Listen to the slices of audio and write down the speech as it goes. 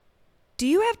Do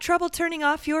you have trouble turning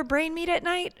off your brain meat at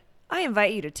night? I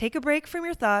invite you to take a break from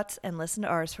your thoughts and listen to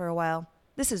ours for a while.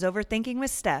 This is Overthinking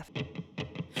with Steph.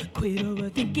 Quit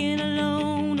overthinking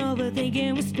alone,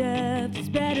 overthinking with Steph is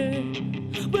better.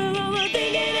 We're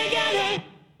overthinking together.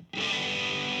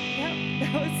 Yep,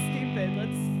 that was stupid.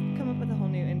 Let's come up with a whole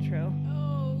new intro.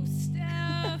 Oh,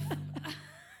 Steph.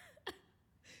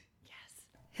 Yes.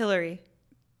 Hillary,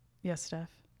 Yes, Steph.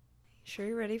 sure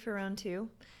you're ready for round two?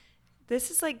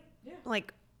 This is like Yeah, let's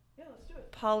do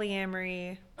it.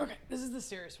 polyamory. Okay, this is the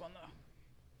serious one, though.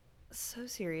 So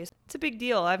serious. It's a big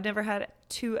deal. I've never had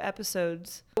 2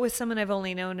 episodes with someone I've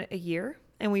only known a year,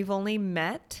 and we've only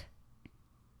met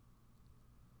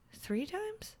 3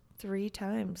 times? 3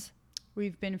 times.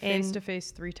 We've been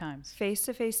face-to-face 3 times.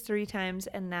 Face-to-face 3 times,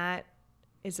 and that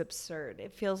is absurd.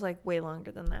 It feels like way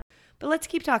longer than that. But let's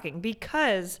keep talking,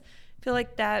 because I feel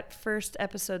like that first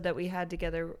episode that we had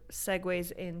together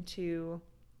segues into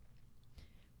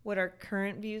what our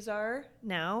current views are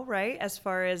now, right? As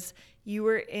far as you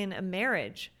were in a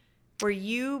marriage where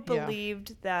you Yeah.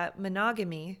 believed that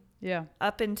monogamy Yeah.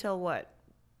 up until what?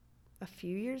 A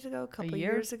few years ago, a couple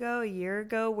year. years ago, a year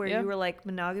ago, where Yeah. you were like,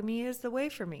 monogamy is the way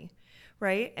for me,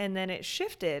 right? And then it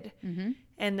shifted. Mm-hmm.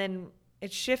 And then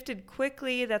it shifted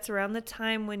quickly. That's around the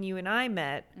time when you and I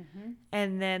met. Mm-hmm.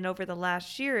 And then over the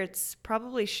last year, it's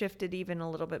probably shifted even a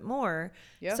little bit more.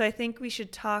 Yeah. So I think we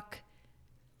should talk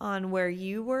on where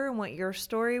you were and what your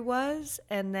story was,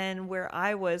 and then where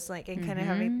I was, like, and kind of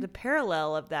having the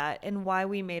parallel of that and why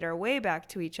we made our way back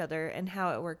to each other and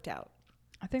how it worked out.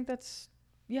 I think that's,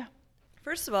 yeah.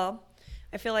 First of all,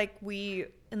 I feel like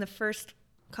in the first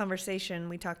conversation,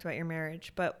 we talked about your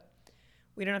marriage, but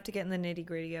we don't have to get in the nitty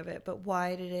gritty of it. But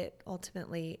why did it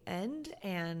ultimately end?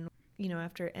 And,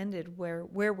 after it ended, where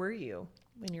were you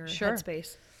in your Sure.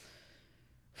 headspace?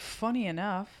 Funny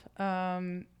enough,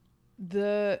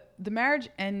 the marriage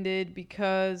ended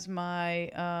because my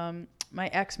my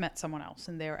ex met someone else,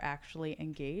 and they were actually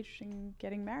engaged and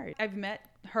getting married. I've met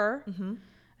her. Mm-hmm.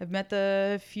 I've met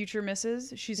the future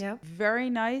missus. She's Yep.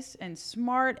 very nice and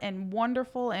smart and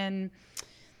wonderful, and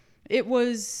it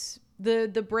was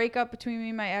the breakup between me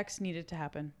and my ex needed to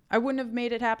happen. I wouldn't have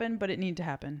made it happen, but it needed to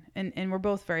happen, and we're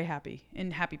both very happy in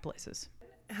happy places.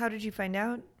 How did you find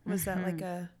out? Was that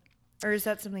like or is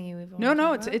that something you've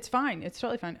No, it's fine. It's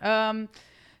totally fine.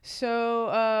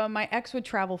 So my ex would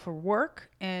travel for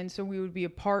work, and so we would be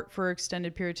apart for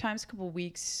extended period of times, a couple of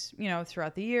weeks,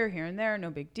 throughout the year, here and there, no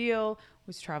big deal.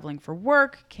 Was traveling for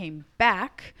work, came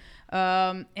back,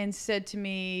 and said to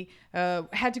me,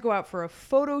 had to go out for a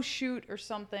photo shoot or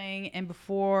something, and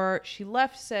before she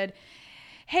left said,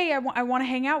 hey, I want to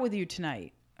hang out with you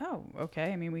tonight. Oh,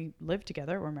 okay. I mean, we live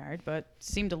together, we're married, but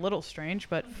seemed a little strange,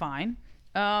 but fine.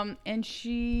 And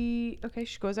she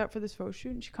goes out for this photo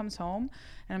shoot, and she comes home,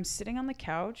 and I'm sitting on the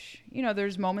couch.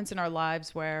 There's moments in our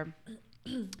lives where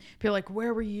people are like,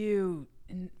 where were you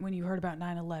when you heard about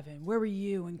 9/11? Where were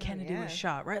you when Kennedy was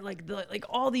shot? Right? Like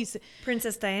all these.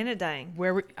 Princess Diana dying.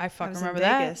 I fucking was remember in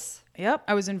that. Vegas. Yep.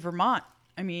 I was in Vermont.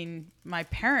 I mean, my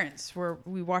parents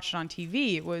we watched it on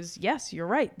TV. It was, yes, you're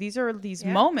right. These are these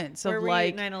moments of Where were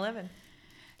like, you at 9/11? Do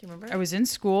you remember? I was in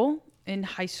school, in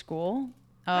high school.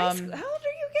 How old are you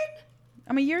again?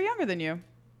 I'm a year younger than you.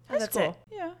 Oh, that's it.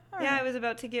 Yeah. all Yeah, right. I was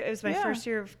about to give. It was my Yeah. first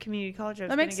year of community college. I was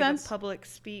That going makes to give sense. a public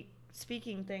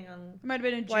speaking thing on It might have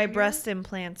been a why junior. breast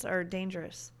implants are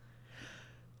dangerous.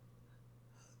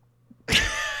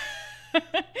 And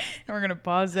we're going to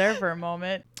pause there for a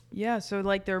moment. Yeah, so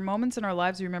like there are moments in our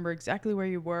lives you remember exactly where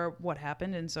you were, what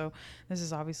happened. And so this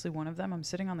is obviously one of them. I'm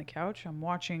sitting on the couch. I'm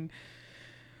watching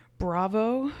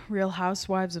Bravo, Real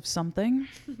Housewives of something.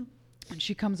 And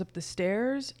she comes up the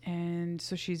stairs, and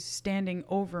so she's standing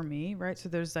over me, right? So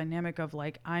there's dynamic of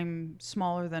like I'm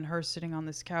smaller than her sitting on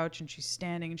this couch, and she's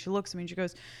standing, and she looks at me and she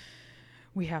goes,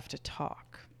 we have to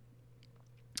talk.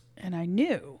 And I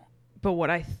knew. But what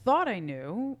I thought I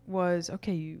knew was,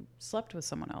 okay, you slept with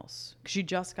someone else because you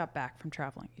just got back from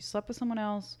traveling. You slept with someone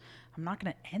else. I'm not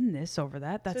going to end this over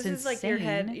that. That's So this insane. is like your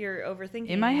head. You're overthinking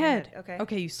In my head. Okay.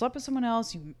 Okay, you slept with someone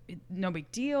else. No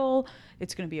big deal.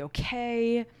 It's going to be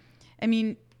okay. I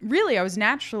mean, really, I was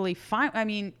naturally fine. I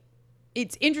mean,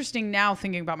 it's interesting now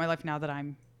thinking about my life now that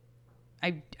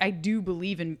I do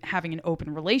believe in having an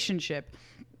open relationship,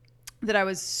 that I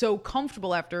was so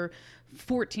comfortable after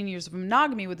 14 years of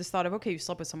monogamy with this thought of, okay, you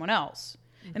slept with someone else.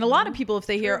 Mm-hmm. And a lot of people, if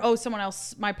they hear, oh, someone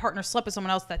else, my partner slept with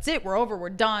someone else, that's it, we're over, we're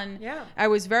done. Yeah. I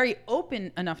was very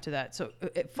open enough to that. So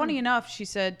funny enough, she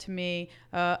said to me,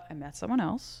 I met someone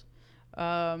else.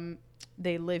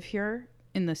 They live here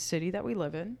in the city that we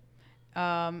live in.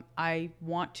 I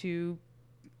want to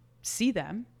see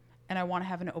them, and I want to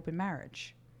have an open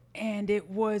marriage. And it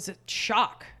was a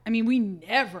shock. I mean, we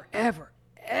never,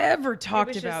 ever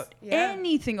talked about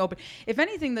anything open. If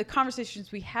anything, the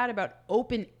conversations we had about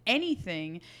open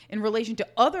anything in relation to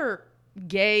other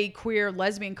gay, queer,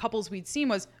 lesbian couples we'd seen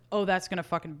was, oh, that's going to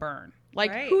fucking burn.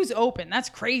 Like, who's open? That's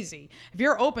crazy. If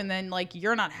you're open, then like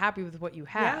you're not happy with what you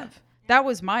have. Yeah. That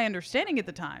was my understanding at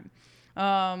the time.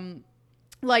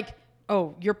 Like,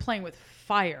 oh, you're playing with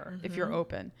fire if you're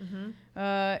open.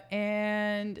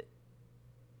 And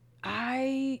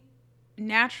I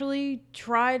naturally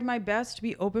tried my best to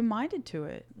be open-minded to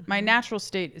it. My natural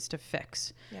state is to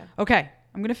fix. Yeah. Okay,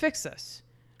 I'm going to fix this.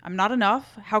 I'm not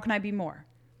enough. How can I be more?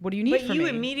 What do you need from me? But you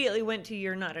immediately went to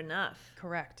you're not enough.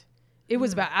 Correct. It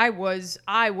was bad. I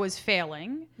was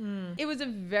failing. It was a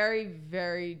very,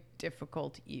 very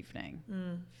difficult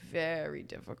evening. Very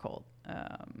difficult.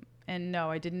 And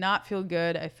no, I did not feel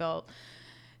good. I felt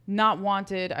not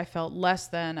wanted. I felt less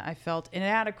than. I felt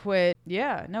inadequate.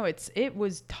 Yeah, no, it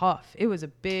was tough. It was a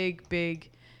big,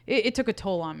 it took a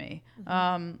toll on me.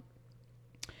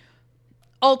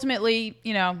 Ultimately,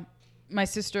 you know, my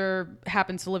sister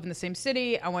happens to live in the same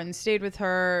city. I went and stayed with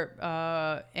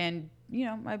her. And, you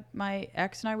know, my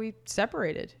ex and I, we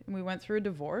separated and we went through a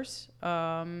divorce.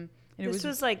 And this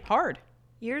was like hard.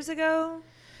 Years ago?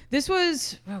 This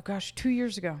was, 2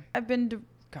 years ago. I've been,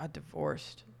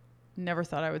 divorced. Never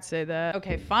thought I would say that.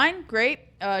 Okay, fine, great.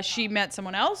 She met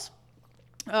someone else.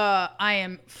 I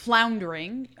am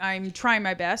floundering. I'm trying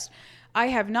my best. I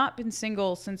have not been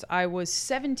single since I was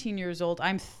 17 years old.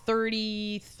 I'm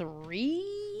 33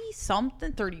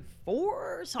 something,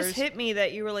 34 something. It hit me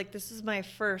that you were like, this is my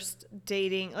first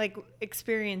dating, like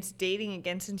experience dating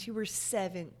again since you were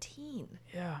 17.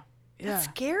 Yeah. That's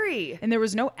scary. And there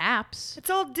was no apps. It's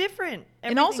all different.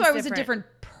 And also I was a different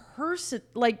person.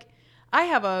 Like, I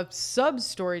have a sub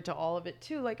story to all of it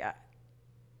too. Like,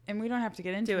 and we don't have to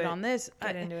get into it on this.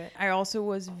 Get into it. I also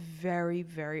was very,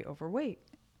 very overweight.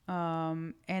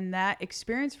 And that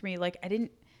experience for me, like,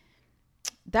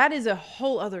 that is a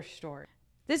whole other story.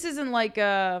 This isn't like,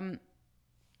 oh,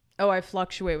 I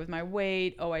fluctuate with my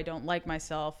weight. Oh, I don't like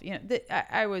myself. You know,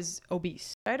 I was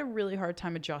obese. I had a really hard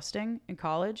time adjusting in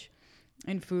college,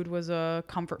 and food was a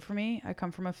comfort for me. I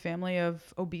come from a family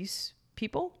of obese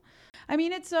people. I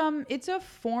mean, it's a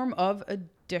form of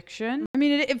addiction. I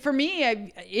mean, for me,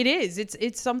 it is.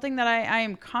 It's something that I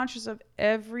am conscious of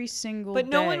every single day. But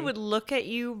no one would look at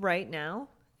you right now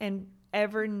and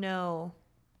ever know.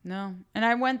 No. And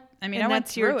I went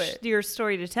through it. Your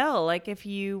story to tell. Like, if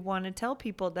you want to tell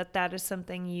people that is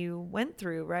something you went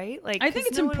through, right? Like, I think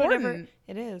it's important.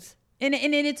 It is. And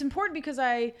it's important because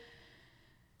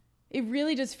it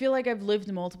really does feel like I've lived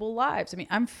multiple lives. I mean,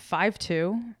 I'm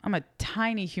 5'2". I'm a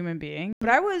tiny human being. But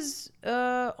I was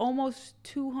almost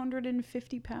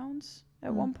 250 pounds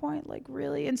at one point, like,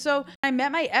 really. And so I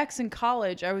met my ex in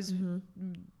college. I was,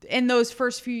 in those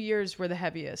first few years were the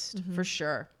heaviest, for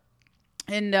sure.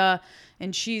 And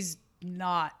she's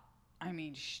not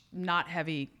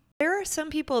heavy. There are some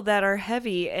people that are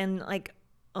heavy and, like,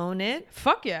 own it.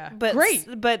 Fuck yeah. But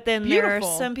great. But then there are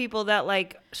some people that,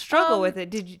 like, struggle with it.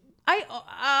 Did you...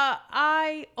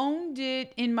 I owned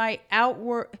it in my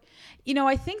outward. You know,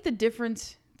 I think the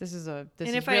difference. And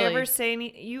if I ever say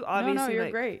any, you obviously. No, you're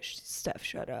like, great. Steph,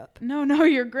 shut up. No,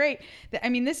 you're great. I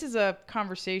mean, this is a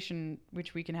conversation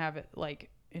which we can have like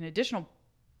an additional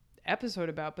episode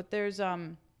about. But there's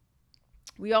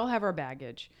we all have our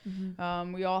baggage.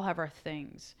 We all have our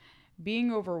things.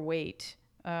 Being overweight.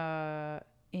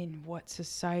 In what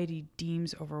society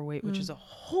deems overweight, which is a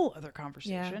whole other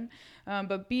conversation. Yeah.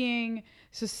 But being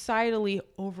societally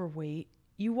overweight,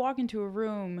 you walk into a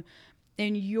room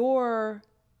and your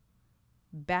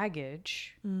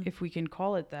baggage, if we can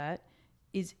call it that,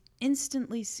 is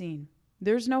instantly seen.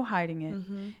 There's no hiding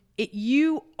it.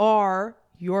 You are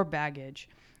your baggage,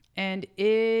 and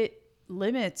it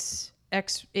limits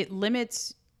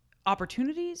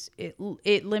opportunities. It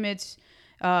limits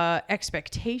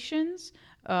expectations.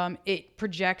 It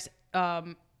projects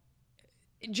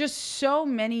just so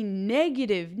many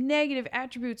negative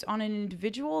attributes on an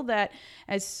individual that,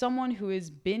 as someone who has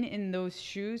been in those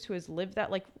shoes, who has lived that,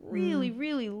 like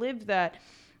really lived that,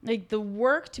 like the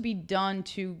work to be done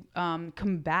to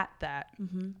combat that,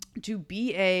 to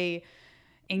be a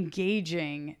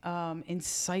engaging,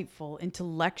 insightful,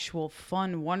 intellectual,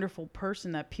 fun, wonderful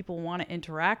person that people want to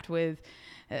interact with,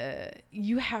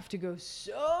 you have to go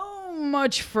so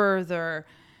much further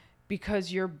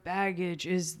because your baggage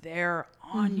is there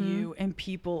on you and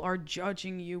people are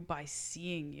judging you by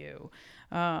seeing you.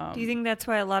 Do you think that's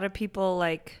why a lot of people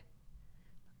like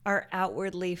are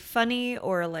outwardly funny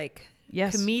or like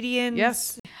comedians?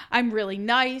 Yes. I'm really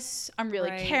nice, I'm really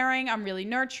Right. caring, I'm really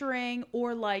nurturing,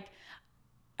 or like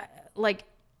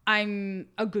I'm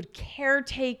a good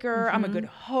caretaker, I'm a good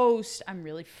host, I'm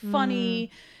really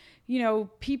funny. You know,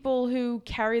 people who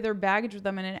carry their baggage with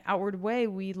them in an outward way,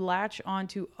 we latch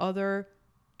onto other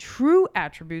true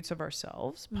attributes of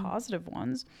ourselves, positive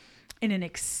ones, in an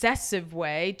excessive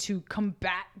way to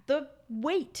combat the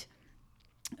weight.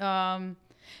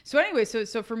 So anyway,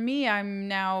 so for me, I'm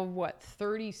now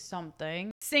 30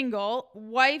 something, single.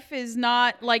 Wife is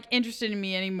not like interested in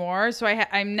me anymore. So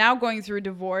I'm now going through a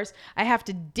divorce. I have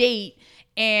to date,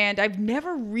 and I've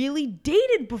never really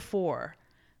dated before,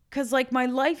 cause like my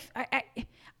life,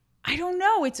 I don't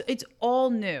know. It's all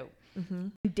new.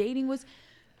 Dating was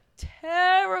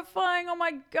terrifying. Oh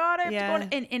my God, I have to go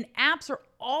on. And apps are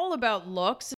all about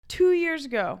looks. 2 years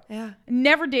ago, Yeah.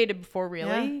 never dated before,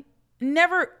 really.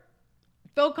 Never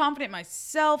felt confident in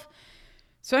myself.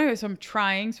 So anyway, so I'm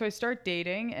trying. So I start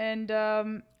dating, and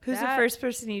Who's the first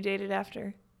person you dated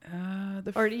after?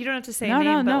 the Or you don't have to say a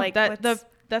name, but like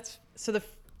what's...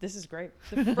 this is great.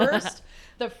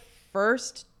 The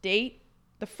first date,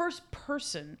 the first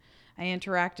person I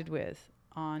interacted with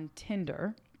on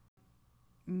Tinder,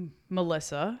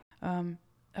 Melissa.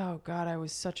 Oh God, I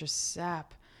was such a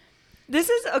sap. This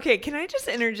is okay. Can I just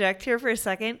interject here for a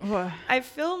second? What?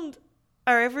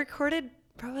 I've recorded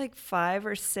probably like 5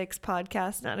 or 6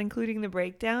 podcasts, not including the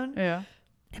breakdown. Yeah.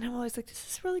 And I'm always like, this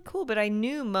is really cool. But I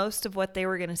knew most of what they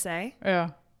were going to say.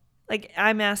 Yeah. Like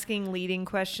I'm asking leading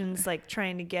questions, like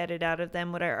trying to get it out of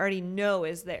them. What I already know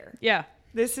is there. Yeah.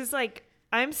 This is like,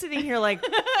 I'm sitting here like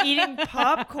eating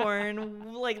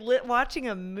popcorn, like watching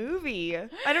a movie.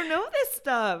 I don't know this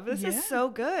stuff. This is so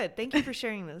good. Thank you for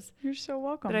sharing this. You're so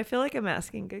welcome. But I feel like I'm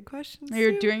asking good questions.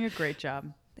 You're too. doing a great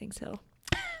job. Thanks, Hill.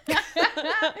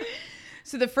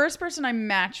 So the first person I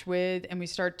matched with and we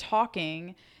start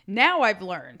talking, now I've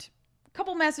learned. A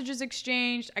couple messages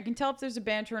exchanged. I can tell if there's a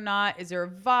banter or not. Is there a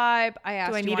vibe? I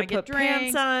asked, Do I do need you to want to get put pants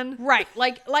drinks? on? Right.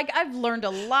 Like I've learned a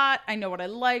lot. I know what I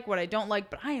like, what I don't like,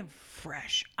 but I am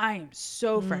fresh. I am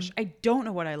so fresh. I don't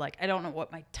know what I like. I don't know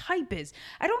what my type is.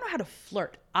 I don't know how to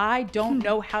flirt. I don't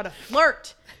know how to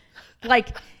flirt.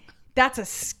 Like, that's a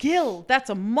skill.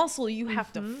 That's a muscle you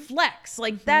have to flex.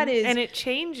 Like that is. And it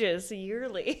changes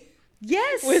yearly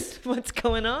Yes. with what's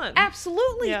going on.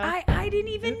 Absolutely. Yeah. I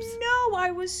didn't even know.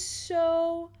 I was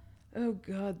so, oh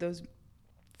God, those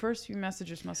first few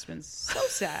messages must have been so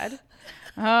sad.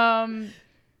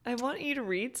 I want you to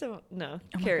read some. No.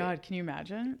 Oh my God, can you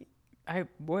imagine? I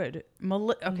would.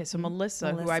 Okay, so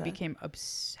Melissa, who I Melissa. became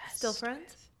obsessed. Still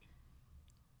friends?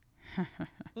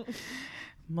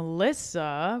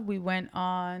 Melissa, we went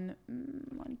on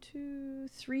 1, 2,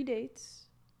 3 dates.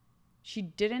 She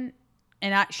didn't,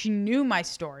 and she knew my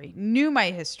story, knew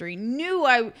my history, knew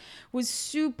I was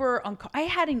super I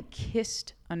hadn't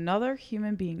kissed another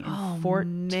human being in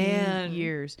 14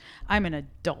 years. I'm an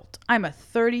adult. I'm a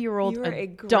 30-year-old You're adult. a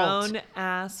grown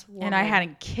ass woman. And I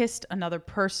hadn't kissed another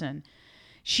person.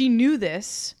 She knew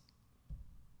this.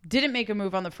 Didn't make a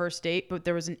move on the first date, but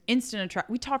there was an instant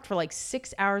attraction. We talked for like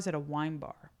 6 hours at a wine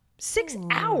bar. 6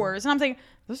 hours. And I'm thinking,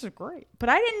 this is great. But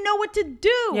I didn't know what to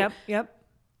do. Yep.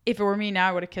 If it were me now,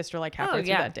 I would have kissed her like halfway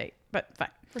through that date. But fine.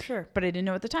 For sure. But I didn't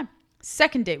know at the time.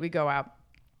 Second date, we go out.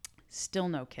 Still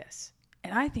no kiss.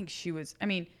 And I think she was,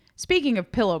 speaking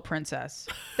of pillow princess,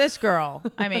 this girl,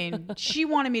 she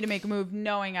wanted me to make a move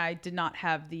knowing I did not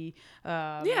have the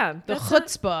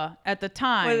chutzpah at the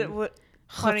time.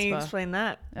 Why don't you explain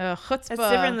that? Chutzpah.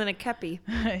 That's different than a kepi.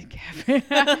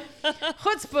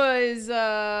 Chutzpah is,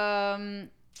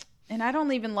 and I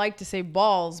don't even like to say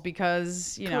balls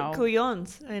because,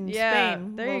 Cuyons in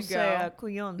Spain. There we'll you say, go.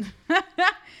 cuyon.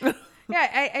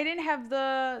 Yeah, I didn't have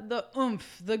the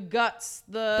oomph, the guts,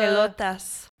 the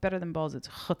Pelotas. better than balls. It's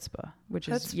chutzpah, which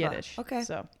is Chutzpah. Yiddish. Okay.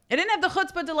 So I didn't have the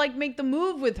chutzpah to like make the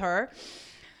move with her.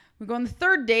 We go on the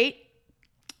third date.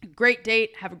 Great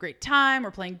date. Have a great time. We're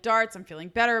playing darts. I'm feeling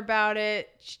better about it.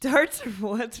 Darts are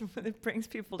what brings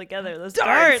people together. Those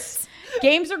darts.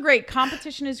 Games are great.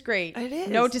 Competition is great. It is.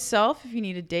 Note to self: if you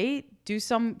need a date, do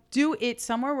it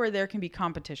somewhere where there can be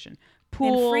competition.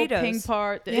 Pool, ping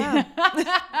pong. Yeah.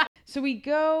 So we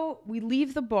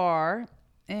leave the bar,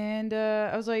 and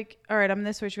I was like, all right, I'm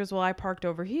this way. She goes, well, I parked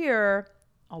over here.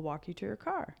 I'll walk you to your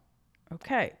car.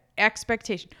 Okay.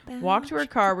 Expectation. Walk to her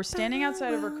car. We're standing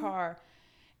outside of her car,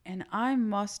 and I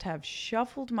must have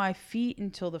shuffled my feet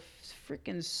until the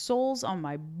freaking soles on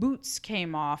my boots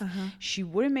came off. She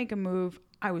wouldn't make a move.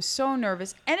 I was so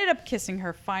nervous. Ended up kissing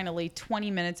her finally 20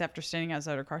 minutes after standing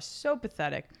outside her car. So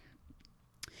pathetic.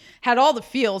 Had all the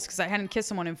feels because I hadn't kissed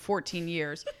someone in 14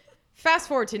 years. Fast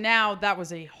forward to now, that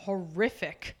was a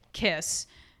horrific kiss.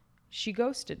 she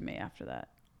ghosted me after that.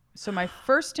 So my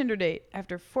first Tinder date,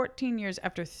 after 14 years,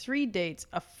 after 3 dates,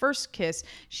 a first kiss,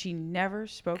 she never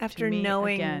spoke After to me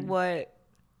knowing again. what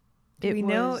It we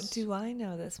know, was- do I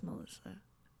know this, Melissa?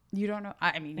 You don't know?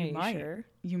 I mean, Are you you might. sure?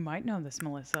 You might know this,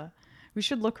 Melissa. We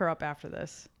should look her up after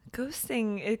this.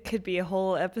 Ghosting, it could be a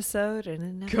whole episode in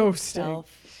and of Ghosting.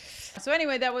 itself. So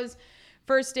anyway, that was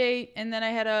first date, and then I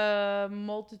had a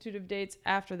multitude of dates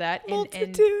after that.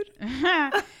 Multitude.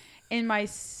 And my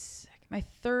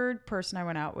third person I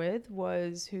went out with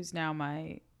was who's now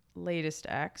my latest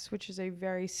ex, which is a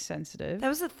very sensitive. That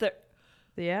was a third.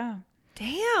 Yeah.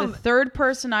 Damn. The third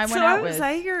person I went out with.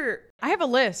 I have a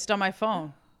list on my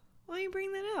phone. Why don't you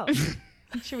bring that out?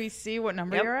 Should we see what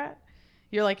number Yep. you're at?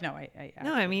 You're like, no, I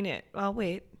No, I mean it. I'll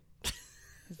wait.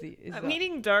 is I'm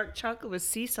eating dark chocolate with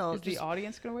sea salt. the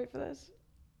audience going to wait for this?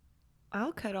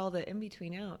 I'll cut all the in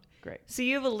between out. Great. So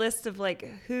you have a list of like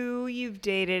who you've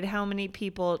dated, how many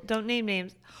people. Don't name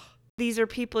names. These are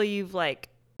people you've like.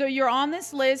 So you're on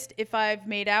this list if I've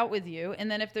made out with you,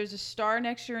 and then if there's a star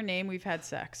next to your name, we've had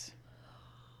sex.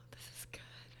 This is good.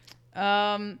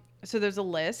 So there's a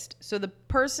list. So the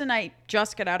person I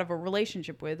just got out of a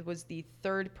relationship with was the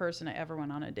third person I ever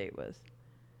went on a date with.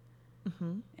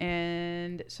 Mm-hmm.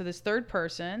 And so this third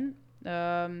person, we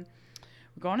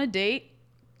go on a date,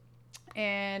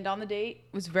 and on the date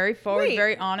was very forward, Wait,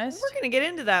 very honest. We're gonna get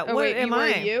into that. Oh, What wait, am were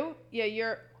I? you? Yeah,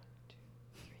 you're.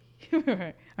 1, 2, 3.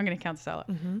 I'm gonna count this out.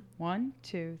 Mm-hmm. 1,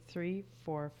 2, 3,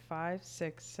 4, 5,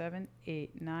 6, 7,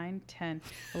 8, 9, 10,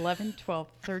 11, 12,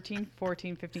 13,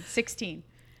 14, 15, 16.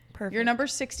 Perfect. You're number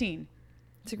 16.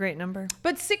 It's a great number.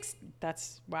 But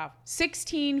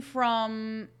 16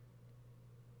 from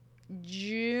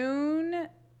June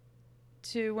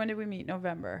to when did we meet?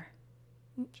 November.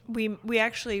 We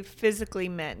actually physically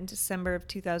met in December of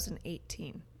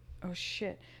 2018. Oh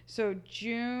shit. So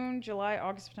June, July,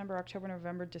 August, September, October,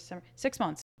 November, December. 6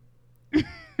 months.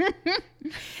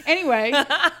 Anyway.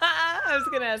 I was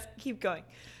gonna ask. Keep going.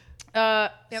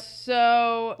 Yep.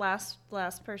 So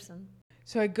Last person.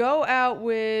 So I go out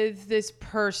with this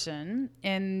person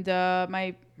and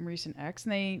my recent ex,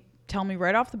 and they tell me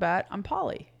right off the bat, I'm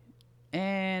poly.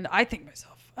 And I think to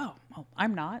myself, oh, well,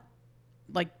 I'm not.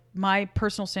 Like, my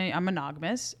personal standing, I'm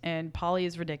monogamous, and poly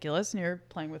is ridiculous, and you're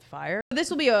playing with fire. This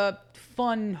will be a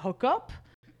fun hookup.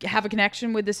 Have a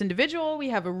connection with this individual. We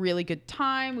have a really good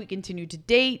time. We continue to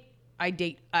date.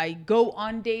 I go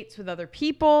on dates with other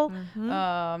people.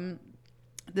 Mm-hmm.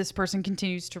 This person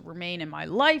continues to remain in my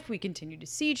life. We continue to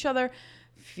see each other.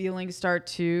 Feelings start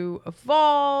to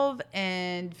evolve,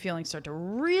 and feelings start to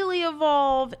really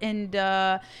evolve. And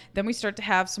then we start to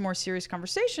have some more serious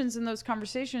conversations. And those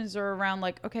conversations are around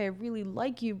like, okay, I really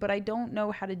like you, but I don't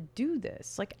know how to do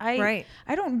this. Like I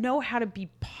don't know how to be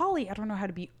poly. I don't know how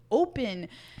to be open.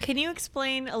 Can you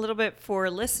explain a little bit for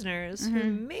listeners who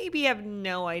maybe have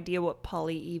no idea what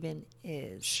poly even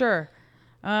is? Sure.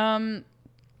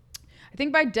 I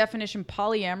think by definition,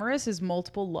 polyamorous is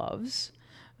multiple loves.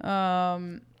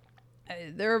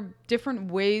 There are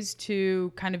different ways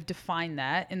to kind of define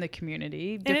that in the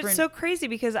community. And it's so crazy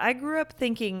because I grew up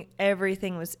thinking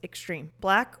everything was extreme,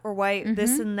 black or white,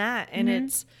 this and that. And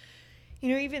it's,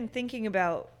 even thinking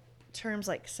about terms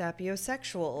like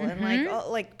sapiosexual and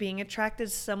like being attracted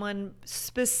to someone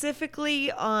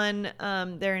specifically on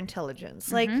their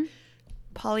intelligence, like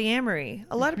polyamory.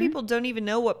 A lot of people don't even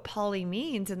know what poly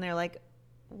means, and they're like,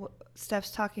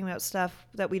 Steph's talking about stuff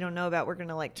that we don't know about. We're going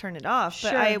to like turn it off.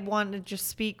 But I want to just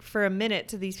speak for a minute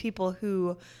to these people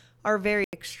who are very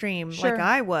extreme, like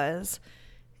I was,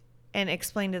 and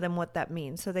explain to them what that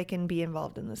means so they can be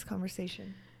involved in this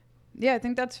conversation. Yeah, I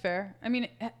think that's fair. I mean,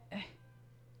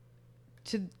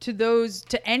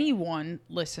 to anyone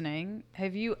listening,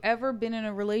 have you ever been in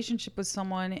a relationship with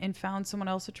someone and found someone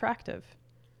else attractive?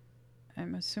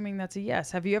 I'm assuming that's a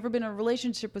yes. Have you ever been in a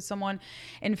relationship with someone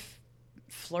and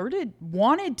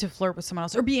wanted to flirt with someone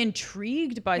else or be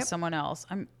intrigued by someone else?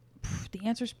 The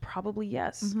answer is probably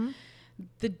yes.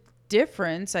 The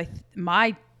difference,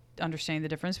 my understanding the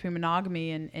difference between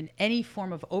monogamy and any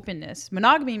form of openness.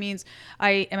 Monogamy means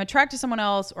I am attracted to someone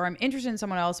else or I'm interested in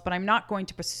someone else, but I'm not going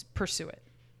to pursue it.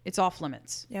 It's off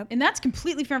limits. And that's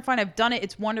completely fair and fine. I've done it.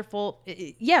 It's wonderful.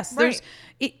 Yes,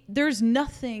 there's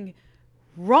nothing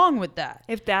wrong with that.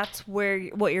 If that's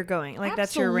what you're going, like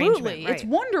that's your Absolutely. arrangement. Right. It's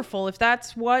wonderful if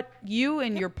that's what you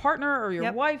and your partner or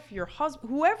your wife, your husband,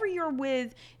 whoever you're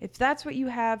with, if that's what you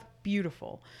have,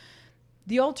 beautiful.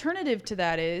 The alternative to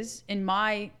that is, in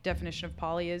my definition of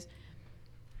poly, is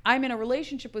I'm in a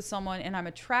relationship with someone and I'm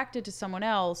attracted to someone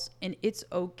else and it's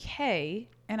okay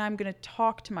and I'm going to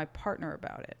talk to my partner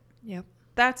about it. Yep.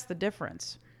 That's the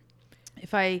difference.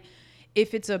 If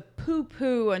If it's a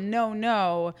poo-poo, a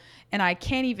no-no, and I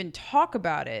can't even talk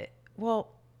about it,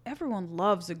 well, everyone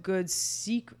loves a good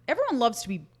secret. Everyone loves to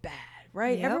be bad,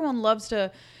 right? Yep. Everyone loves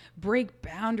to break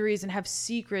boundaries and have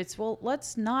secrets. Well,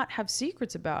 let's not have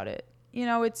secrets about it. You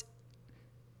know, it's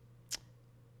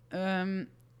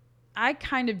I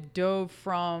kind of dove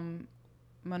from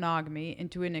monogamy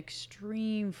into an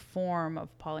extreme form of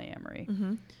polyamory.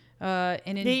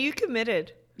 And Yeah, you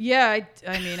committed. yeah,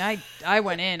 I mean, I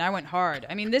went in. I went hard.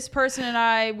 I mean, this person and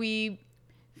I, we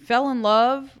fell in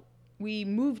love. We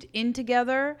moved in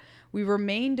together. We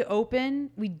remained open.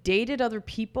 We dated other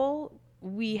people.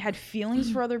 We had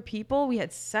feelings for other people. We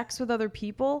had sex with other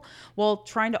people while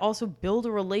trying to also build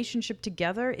a relationship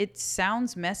together. It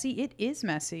sounds messy. It is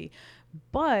messy.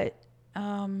 But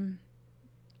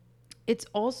it's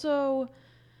also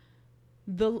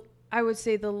I would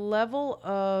say the level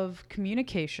of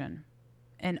communication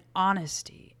and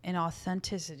honesty and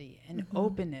authenticity and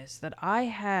openness that I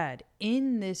had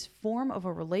in this form of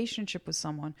a relationship with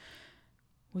someone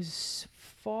was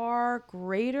far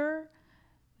greater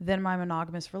than my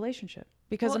monogamous relationship.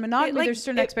 Because Well, in monogamy, like, there's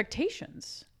certain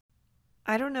expectations.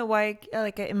 I don't know why,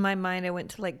 like in my mind, I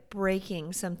went to like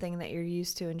breaking something that you're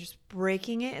used to and just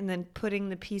breaking it and then putting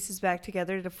the pieces back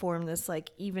together to form this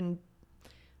like even,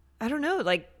 I don't know,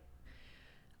 like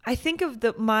I think of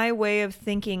my way of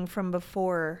thinking from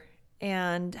before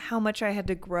and how much I had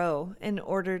to grow in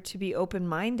order to be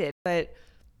open-minded. But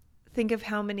think of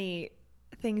how many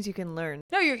things you can learn.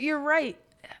 No, you're right.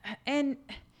 And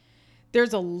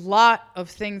there's a lot of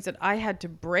things that I had to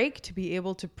break to be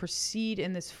able to proceed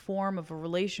in this form of a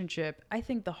relationship. I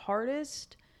think the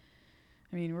hardest,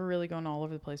 I mean, we're really going all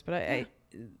over the place, but I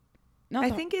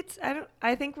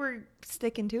think we're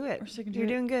sticking to it. We're sticking to You're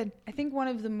it. doing good. I think one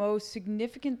of the most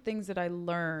significant things that I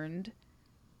learned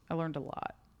a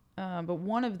lot, but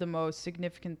one of the most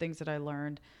significant things that I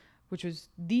learned, which was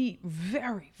the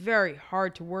very, very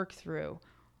hard to work through,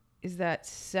 is that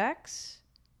sex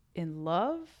and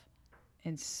love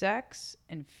and sex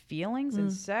and feelings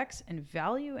and sex and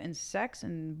value and sex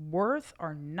and worth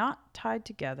are not tied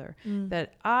together.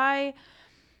 That I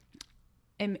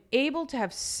am able to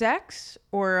have sex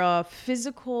or a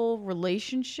physical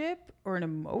relationship or an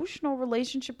emotional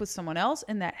relationship with someone else,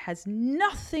 and that has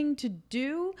nothing to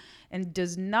do and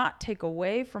does not take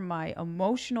away from my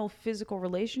emotional, physical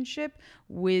relationship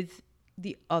with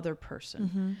the other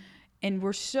person. And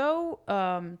we're so,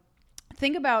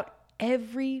 think about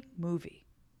every movie,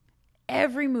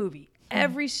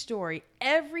 every story,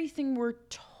 everything we're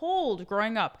told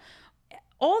growing up,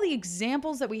 all the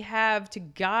examples that we have to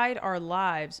guide our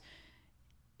lives.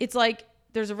 It's like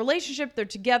there's a relationship, they're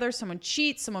together, someone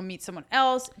cheats, someone meets someone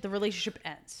else, the relationship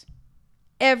ends.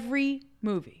 Every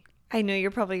movie. I know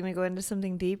you're probably going to go into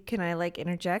something deep. Can I like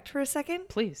interject for a second?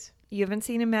 Please. You haven't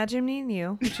seen Imagine Me and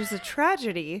You, which is a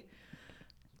tragedy,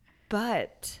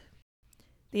 but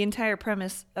the entire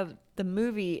premise of the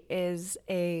movie is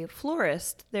a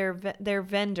florist, their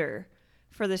vendor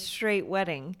for the straight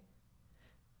wedding.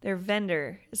 Their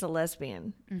vendor is a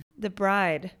lesbian. The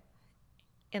bride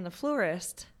and the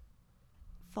florist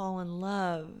fall in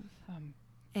love.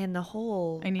 And the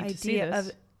whole I need to see idea this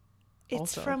of it's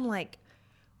also. from like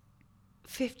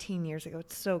 15 years ago.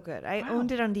 It's so good. I Wow.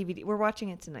 owned it on DVD. We're watching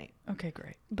it tonight. Okay,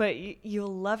 great. But you'll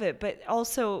love it. But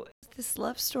also this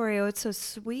love story, oh, it's so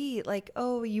sweet. Like,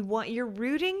 oh, you're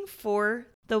rooting for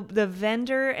the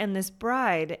vendor and this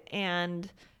bride,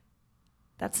 and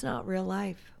that's not real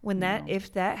life.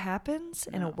 If that happens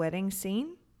in a wedding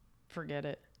scene, Forget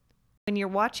it. when you're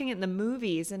watching it in the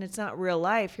movies and it's not real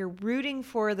life, you're rooting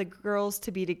for the girls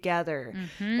to be together.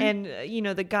 And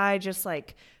the guy just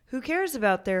like, who cares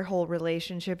about their whole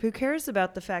relationship? Who cares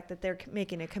about the fact that they're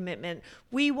making a commitment?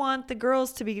 We want the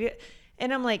girls to be.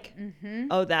 And I'm like,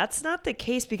 oh, that's not the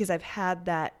case, because I've had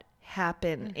that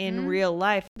happen in real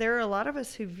life. There are a lot of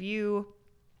us who view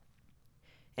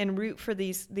and root for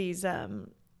these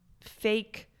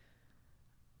fake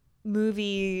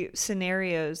movie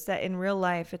scenarios that in real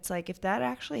life, it's like, if that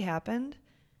actually happened,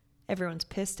 everyone's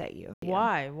pissed at you.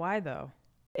 Why though?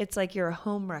 It's like you're a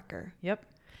homewrecker. Yep.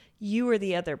 You are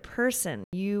the other person.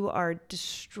 You are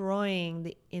destroying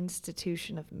the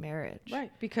institution of marriage.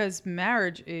 Right, because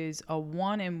marriage is a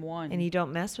one-in-one. And you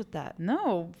don't mess with that.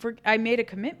 No, I made a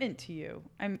commitment to you.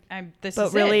 This But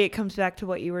is really, it. it comes back to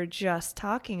what you were just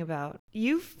talking about.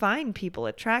 You find people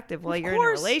attractive while Of you're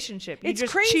course. in a relationship. You It's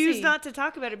just crazy. choose not to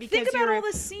talk about it because Think about you're all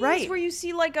the scenes right. where you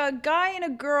see like a guy and a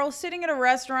girl sitting at a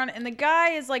restaurant, and the guy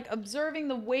is like observing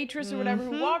the waitress or whatever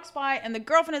who walks by, and the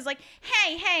girlfriend is like,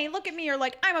 hey, look at me, or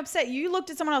like, I'm upset. You looked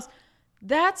at someone else.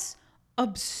 That's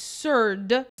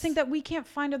absurd. Think that we can't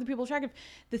find other people attractive.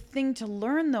 The thing to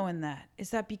learn though in that is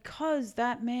that because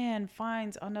that man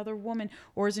finds another woman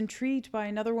or is intrigued by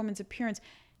another woman's appearance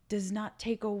does not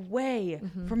take away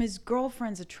from his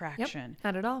girlfriend's attraction.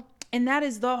 Not at all. And that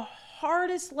is the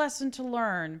hardest lesson to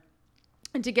learn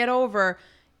and to get over,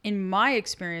 in my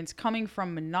experience, coming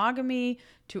from monogamy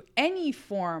to any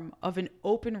form of an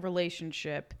open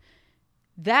relationship.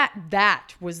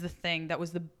 That was the thing that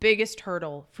was the biggest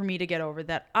hurdle for me to get over,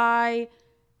 that I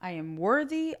am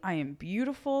worthy, I am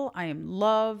beautiful, I am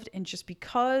loved, and just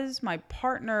because my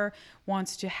partner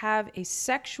wants to have a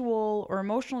sexual or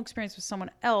emotional experience with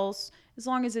someone else, as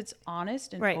long as it's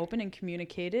honest and open and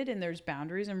communicated and there's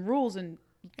boundaries and rules and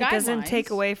guidelines. It doesn't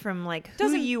take away from like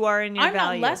who you are and your I'm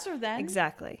value. not lesser than.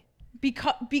 Exactly.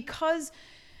 Because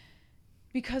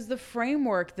the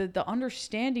framework, the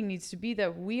understanding needs to be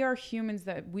that we are humans,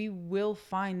 that we will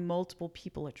find multiple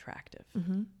people attractive.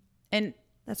 And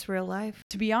that's real life.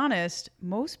 To be honest,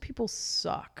 most people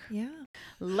suck. Yeah.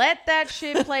 Let that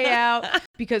shit play out,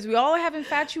 because we all have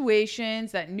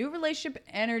infatuations, that new relationship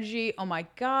energy. Oh my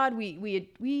God,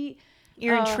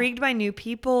 you're intrigued by new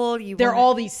people. There are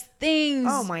all these things.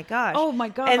 Oh my gosh. Oh my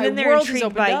God. And then they're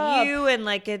intrigued by up. you, and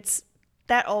like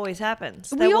that always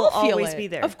happens. That We will all feel always it. be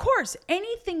there. Of course,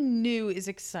 anything new is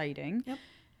exciting. Yep.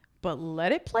 But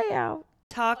let it play out.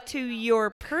 Talk to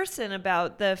your person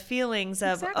about the feelings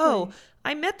of, oh,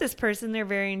 I met this person. They're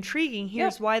very intriguing.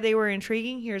 Here's why they were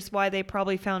intriguing. Here's why they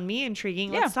probably found me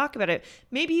intriguing. Let's talk about it.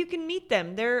 Maybe you can meet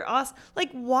them. They're awesome.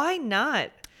 Like, why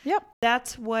not? Yep.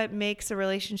 That's what makes a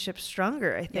relationship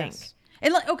stronger, I think. Yes.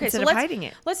 And Instead of hiding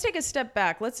it. Let's take a step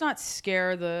back. Let's not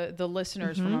scare the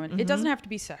listeners for a moment. It doesn't have to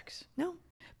be sex. No.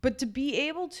 But to be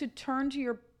able to turn to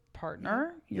your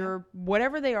partner, your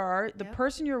whatever they are, the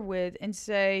person you're with, and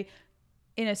say,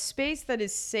 in a space that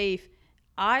is safe,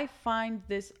 I find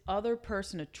this other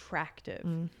person attractive.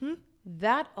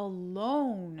 That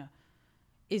alone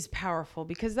is powerful,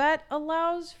 because that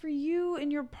allows for you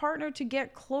and your partner to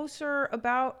get closer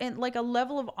about, and like a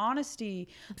level of honesty.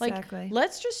 Exactly. Like,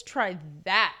 let's just try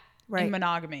that in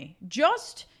monogamy.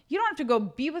 You don't have to go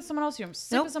be with someone else. You don't have to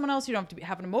sit with someone else. You don't have to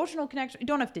have an emotional connection. You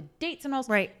don't have to date someone else.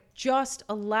 Right. Just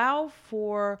allow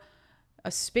for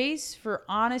a space for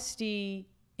honesty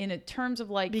in a terms of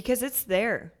like, because it's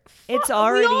there. It's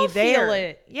already there. Feel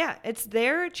it. Yeah, it's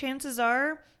there. Chances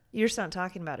are you're just not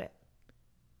talking about it.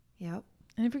 Yep.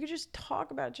 And if we could just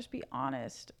talk about it, just be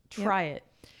honest. Try it.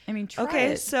 I mean, try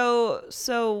okay, it.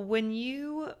 so when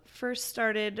you first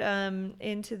started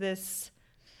into this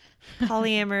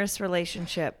polyamorous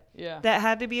relationship, that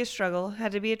had to be a struggle,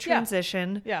 had to be a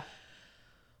transition. Yeah.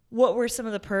 What were some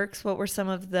of the perks? What were some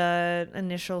of the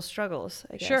initial struggles,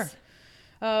 I guess? Sure.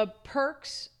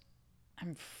 Perks.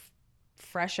 I'm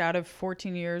fresh out of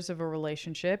 14 years of a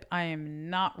relationship. I am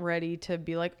not ready to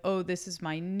be like, oh, this is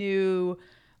my new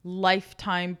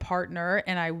lifetime partner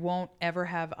and I won't ever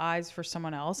have eyes for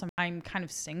someone else. I'm kind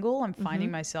of single. I'm finding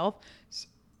myself. So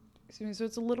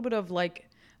it's a little bit of like,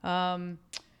 I'm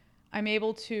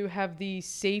able to have the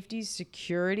safety,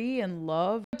 security, and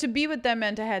love. To be with them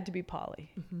meant I had to be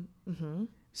poly.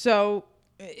 So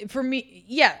for me,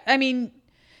 I mean,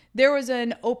 there was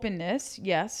an openness,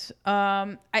 yes.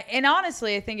 And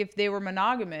honestly, I think if they were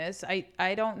monogamous,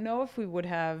 I don't know if we would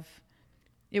have.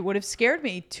 It would have scared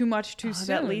me too much too soon.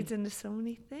 That leads into so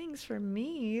many things for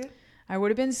me. I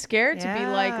would have been scared to be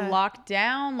like locked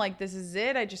down, like this is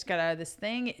it. I just got out of this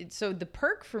thing. So the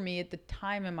perk for me at the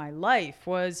time in my life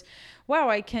was, wow,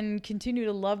 I can continue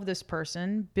to love this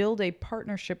person, build a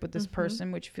partnership with this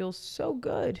person, which feels so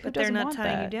good. But they're not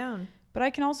tying you down. But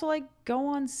I can also like go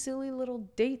on silly little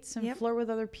dates and flirt with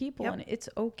other people, and it's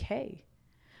okay.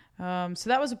 So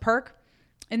that was a perk.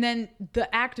 And then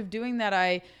the act of doing that,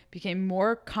 I became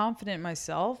more confident in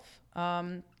myself.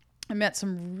 I met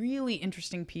some really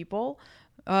interesting people.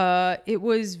 It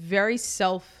was very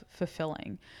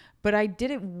self-fulfilling, but I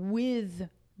did it with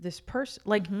this person,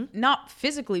 like not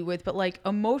physically with, but like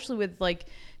emotionally with, like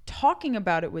talking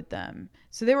about it with them.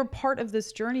 So they were part of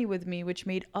this journey with me, which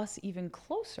made us even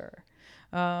closer.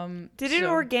 Did it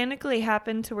organically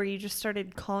happen to where you just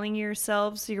started calling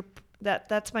yourselves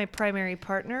that's my primary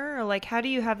partner? Or like, how do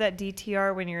you have that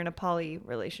DTR when you're in a poly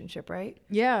relationship, right?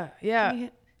 Yeah.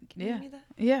 Can you give me that?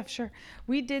 Yeah, sure.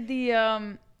 We did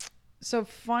the, so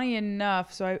funny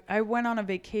enough, so I went on a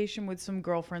vacation with some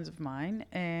girlfriends of mine,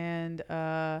 and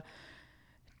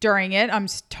during it, I'm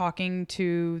talking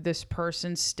to this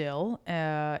person still,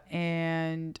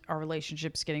 and our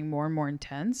relationship's getting more and more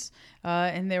intense.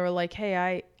 And they were like,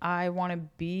 hey, I want to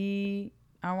be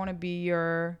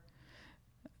your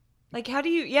Like, how do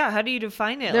you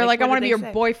define it? They're like, I what want to do be your they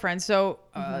say? boyfriend. So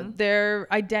their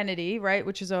identity, right,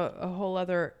 which is a whole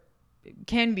other,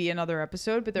 can be another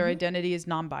episode, but their identity is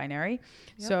non-binary.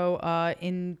 So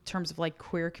in terms of like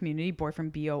queer community,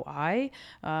 boyfriend, BOI,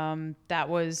 that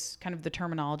was kind of the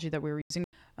terminology that we were using.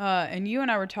 And you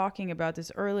and I were talking about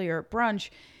this earlier at brunch.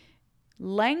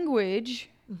 Language,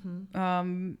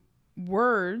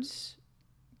 words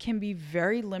can be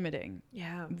very limiting.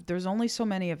 Yeah. There's only so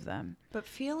many of them. But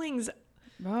feelings,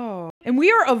 Oh, and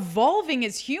we are evolving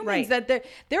as humans, Right. that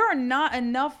there are not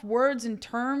enough words and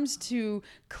terms to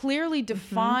clearly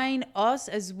define us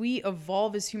as we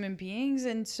evolve as human beings.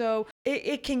 And so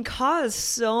it can cause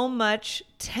so much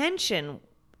tension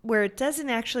where it doesn't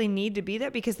actually need to be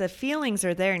there, because the feelings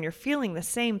are there and you're feeling the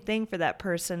same thing for that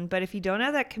person. But if you don't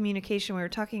have that communication, we were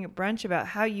talking at brunch about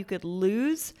how you could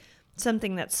lose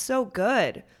something that's so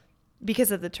good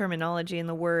because of the terminology and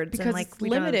the words, because and like it's we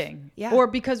don't have- limiting, yeah, or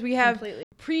because we have completely.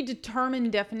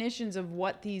 predetermined definitions of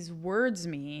what these words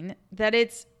mean, that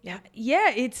it's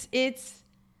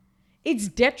it's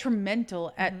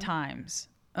detrimental at times.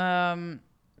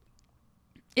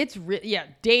 It's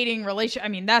dating, relation. I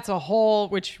mean, that's a whole,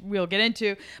 which we'll get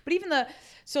into. But even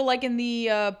so like in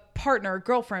the partner,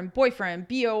 girlfriend, boyfriend,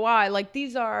 BOI, like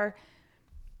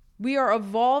we are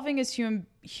evolving as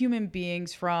human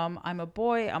beings from I'm a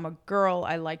boy, I'm a girl,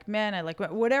 I like men, I like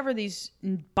whatever these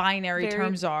binary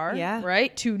terms are,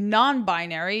 right? To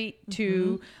non-binary,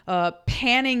 to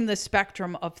panning the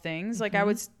spectrum of things. Like I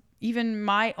would, even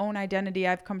my own identity,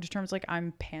 I've come to terms like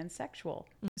I'm pansexual.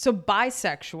 So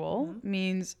bisexual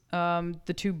means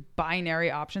the two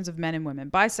binary options of men and women.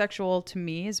 Bisexual to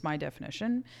me is my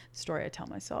definition, the story I tell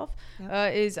myself,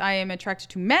 is I am attracted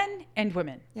to men and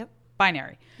women. Yep.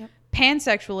 Binary. Yep.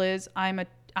 Pansexual is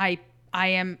I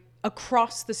am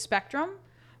across the spectrum,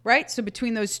 right? So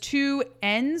between those two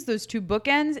ends, those two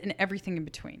bookends, and everything in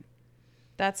between.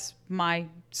 That's my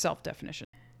self-definition.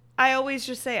 I always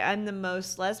just say I'm the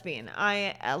most lesbian.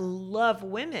 I love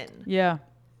women. Yeah.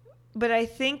 But I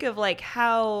think of like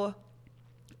how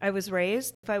I was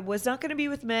raised. If I was not going to be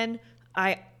with men,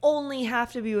 I only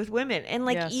have to be with women. And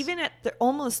like, Yes. even at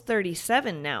almost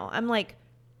 37 now, I'm like,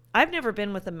 I've never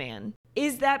been with a man.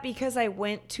 Is that because I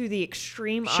went to the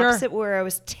extreme opposite where I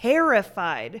was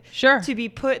terrified to be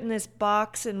put in this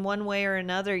box in one way or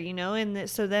another, you know? And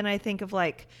so then I think of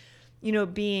like, you know,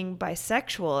 being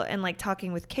bisexual and like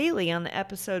talking with Kaylee on the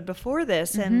episode before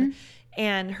this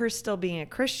and her still being a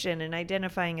Christian and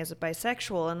identifying as a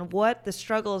bisexual and what the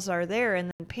struggles are there,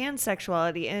 and then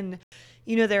pansexuality. And,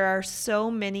 you know, there are so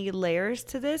many layers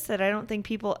to this that I don't think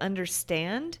people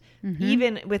understand,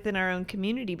 even within our own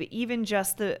community, but even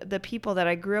just the people that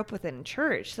I grew up with in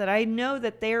church, that I know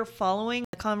that they're following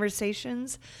the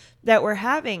conversations that we're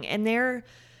having, and they're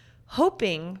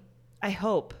hoping, I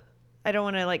hope, I don't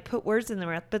want to like put words in their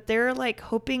mouth, but they're like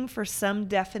hoping for some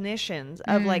definitions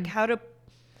of like how to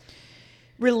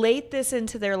relate this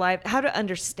into their life, how to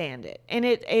understand it.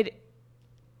 And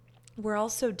we're all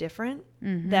so different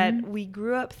that we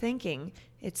grew up thinking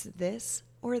it's this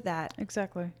or that.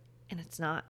 Exactly. And it's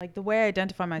not. Like the way I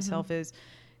identify myself is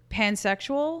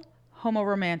pansexual,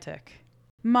 homoromantic.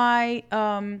 My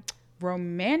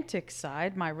romantic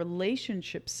side, my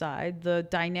relationship side, the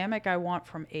dynamic I want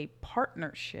from a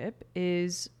partnership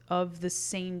is of the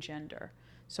same gender.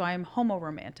 So I am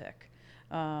homoromantic.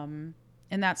 And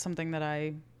that's something that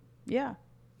I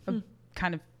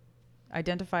kind of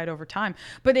identified over time.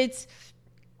 But it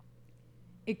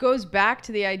goes back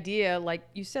to the idea, like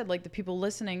you said, like the people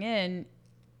listening in,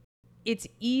 it's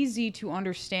easy to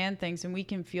understand things and we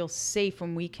can feel safe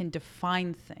when we can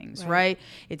define things, right?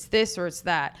 It's this or it's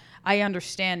that. I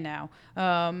understand now.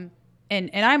 And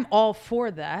I'm all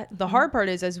for that. The hard part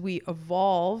is as we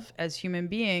evolve as human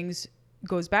beings,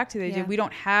 goes back to the idea we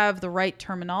don't have the right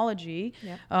terminology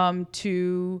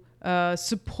to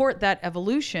support that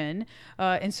evolution.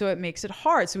 And so it makes it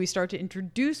hard. So we start to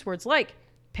introduce words like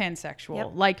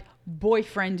pansexual, like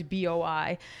boyfriend,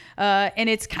 BOI. And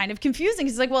it's kind of confusing.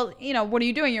 It's like, well, you know, what are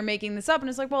you doing? You're making this up. And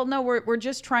it's like, well, no, we're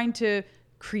just trying to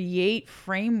create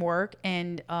framework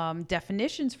and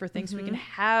definitions for things so we can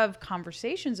have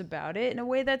conversations about it in a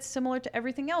way that's similar to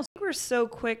everything else. We're so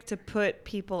quick to put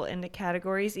people into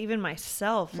categories, even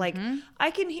myself. Like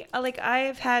I can hear, like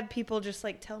I've had people just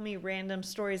like tell me random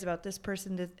stories about this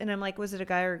person, and I'm like, was it a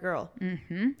guy or a girl? I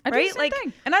do the Right? same Like,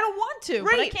 thing. And I don't want to,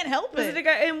 but I can't help Was it. it a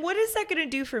guy? And what is that going to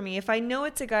do for me if I know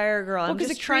it's a guy or a girl? I'm Because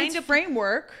just it trying creates to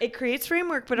framework. It creates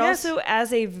framework, but Yes. also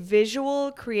as a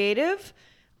visual creative,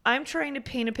 I'm trying to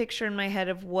paint a picture in my head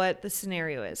of what the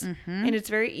scenario is. And it's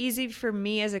very easy for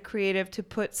me as a creative to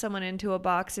put someone into a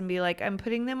box and be like, I'm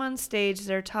putting them on stage.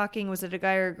 They're talking. Was it a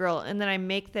guy or a girl? And then I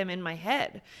make them in my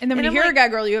head. And then when you I'm hear like, a guy,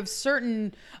 girl, you have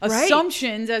certain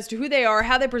assumptions as to who they are,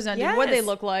 how they presented, what they yes,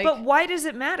 look like. But why does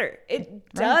it matter?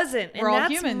 It doesn't. We're all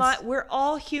humans. We're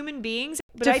all human beings.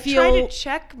 But To I try feel- to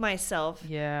check myself.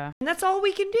 Yeah. And that's all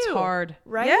we can do. It's hard.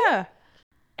 Right? Yeah.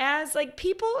 As like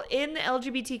people in the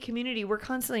LGBT community, we're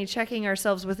constantly checking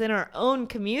ourselves within our own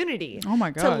community. Oh my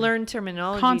To God. learn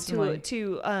terminology, Constantly.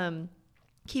 to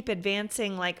keep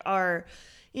advancing like our,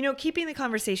 keeping the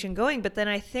conversation going. But then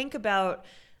I think about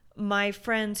my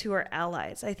friends who are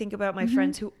allies. I think about my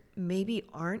friends who maybe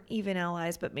aren't even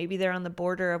allies, but maybe they're on the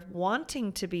border of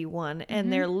wanting to be one,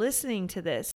 and they're listening to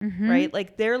this, right?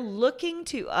 Like they're looking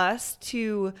to us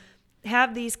to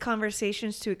have these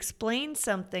conversations to explain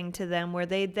something to them where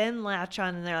they then latch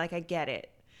on and they're like, I get it.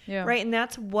 Yeah. Right. And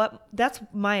that's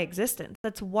my existence.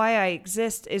 That's why I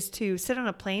exist, is to sit on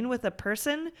a plane with a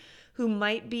person who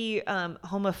might be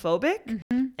homophobic,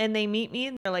 and they meet me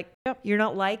and they're like, you're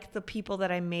not like the people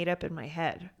that I made up in my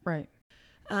head. Right.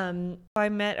 I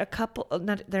met a couple,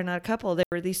 they're not a couple. There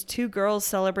were these two girls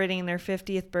celebrating their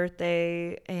 50th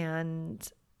birthday, and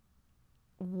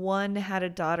one had a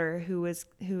daughter who was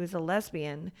a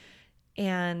lesbian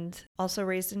and also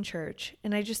raised in church.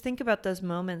 And I just think about those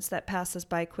moments that pass us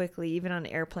by quickly, even on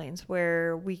airplanes,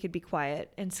 where we could be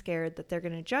quiet and scared that they're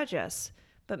going to judge us.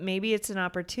 But maybe it's an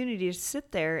opportunity to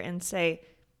sit there and say,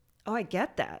 oh, I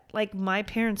get that. Like, my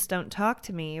parents don't talk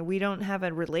to me. We don't have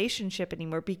a relationship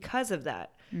anymore because of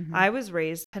that. I was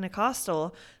raised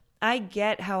Pentecostal. I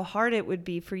get how hard it would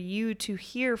be for you to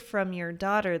hear from your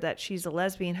daughter that she's a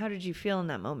lesbian. How did you feel in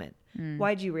that moment?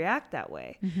 Why'd you react that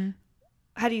way?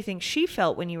 How do you think she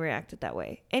felt when you reacted that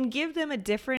way? And give them a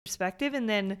different perspective. And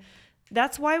then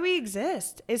that's why we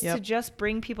exist, is to just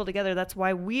bring people together. That's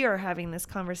why we are having this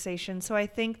conversation. So I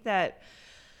think that,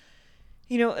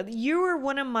 you were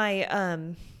one of my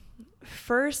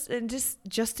first, and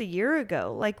just a year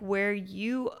ago, like where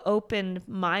you opened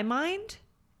my mind.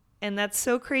 And that's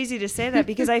so crazy to say that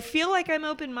because I feel like I'm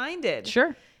open-minded.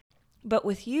 Sure. But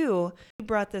with you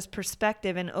brought this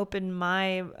perspective and opened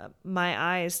my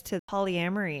eyes to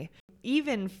polyamory.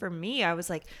 Even for me, I was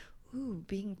like, ooh,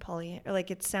 being polyamorous,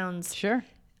 like it sounds Sure.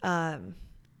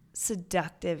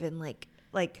 Seductive and like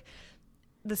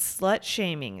the slut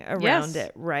shaming around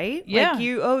it, right? Yeah. Like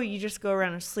you just go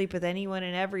around and sleep with anyone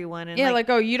and everyone. And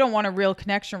like, oh, you don't want a real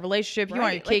connection, relationship. You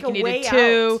want your Right, cake like and a eat it way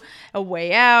too. A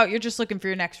way out. You're just looking for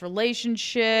your next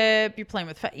relationship. You're playing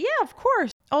with yeah, of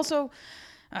course. Also,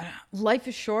 life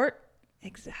is short.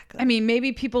 Exactly. I mean,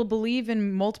 maybe people believe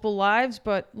in multiple lives,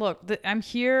 but look, I'm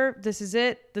here. This is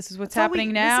it. This is what's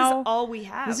happening now. This is all we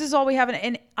have. This is all we have.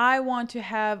 And I want to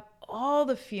have all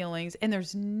the feelings, and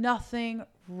there's nothing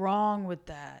wrong with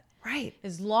that. right.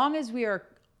 As long as we are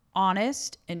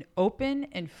honest and open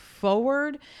and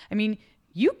forward. I mean,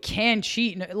 you can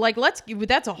cheat. Like, that's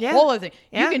a whole other thing.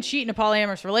 Yeah. You can cheat in a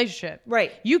polyamorous relationship.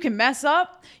 Right. You can mess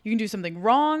up. You can do something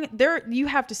wrong. You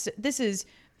have to, this is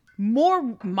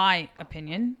more, my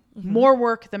opinion, more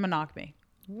work than monogamy.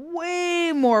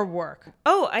 Way more work.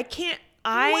 Oh, I can't.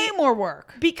 Way more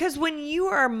work. Because when you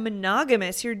are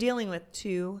monogamous, you're dealing with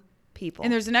two people.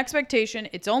 And there's an expectation.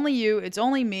 It's only you. It's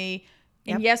only me.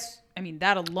 And Yep. yes, I mean,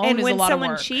 that alone and is when a lot of someone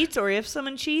work. cheats, or if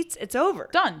someone cheats, it's over.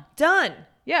 Done. Done.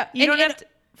 Yeah. You don't have to.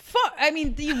 Fuck. I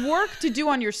mean, the work to do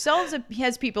on yourselves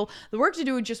as people, the work to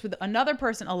do just with another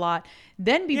person a lot,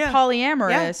 then be Yeah.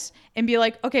 polyamorous and be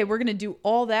like, okay, we're going to do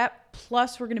all that.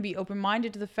 Plus, we're going to be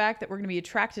open-minded to the fact that we're going to be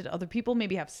attracted to other people,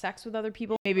 maybe have sex with other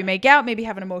people, maybe make out, maybe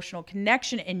have an emotional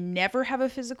connection and never have a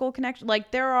physical connection.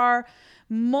 Like, there are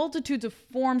multitudes of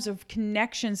forms of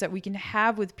connections that we can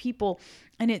have with people.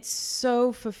 And it's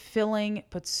so fulfilling,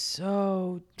 but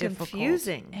so difficult.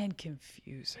 Confusing. And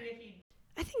confusing.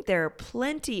 I think there are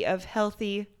plenty of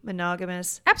healthy,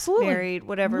 monogamous, Absolutely. married,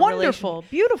 whatever Wonderful.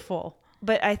 Beautiful.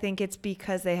 But I think it's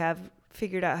because they have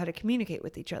figured out how to communicate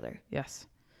with each other. Yes.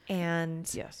 And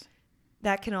Yes.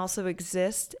 that can also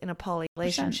exist in a poly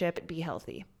relationship and be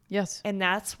healthy. Yes. And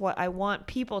that's what I want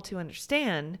people to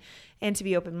understand and to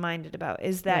be open-minded about,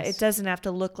 is that Yes. it doesn't have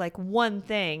to look like one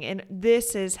thing. And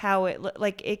this is how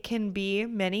like it can be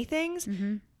many things,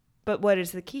 but what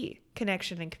is the key?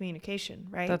 Connection and communication,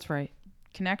 right? That's right.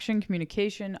 Connection,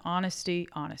 communication, honesty.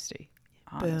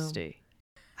 I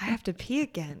have to pee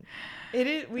again.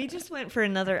 We just went for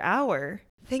another hour.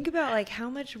 Think about like how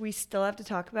much we still have to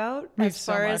talk about We have as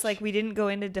so far as much. like we didn't go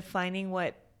into defining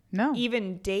what No.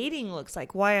 even dating looks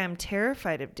like, why I'm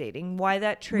terrified of dating, why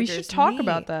that We triggers should talk me.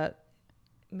 about that.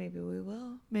 Maybe we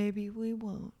will. Maybe we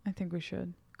won't. I think we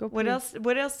should. Go What pee. else?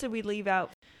 What else did we leave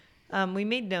out? We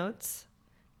made notes.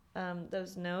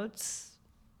 Those notes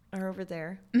are over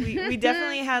there. We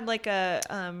definitely had like a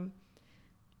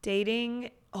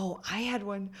dating. Oh, I had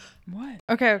one. What?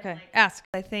 Okay. Ask.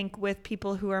 I think with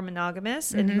people who are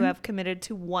monogamous and who have committed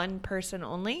to one person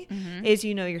only is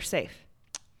you're safe.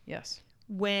 Yes.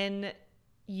 When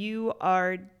you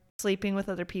are sleeping with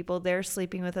other people, they're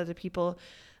sleeping with other people.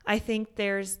 I think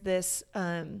there's this,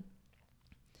 a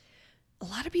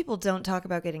lot of people don't talk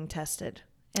about getting tested.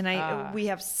 And we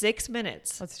have 6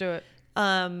 minutes. Let's do it.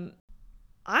 I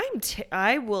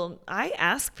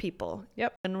ask people.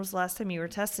 Yep. When was the last time you were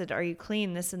tested? Are you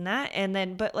clean? This and that. And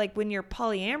then, but like when you're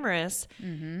polyamorous,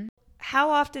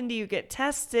 how often do you get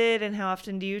tested and how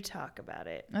often do you talk about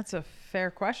it? That's a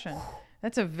fair question.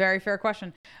 That's a very fair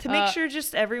question. To make sure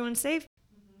just everyone's safe.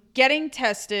 Getting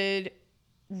tested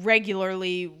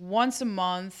regularly once a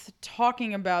month,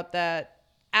 talking about that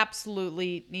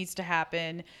absolutely needs to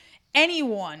happen.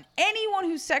 Anyone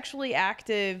who's sexually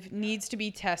active needs to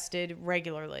be tested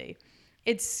regularly.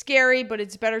 It's scary, but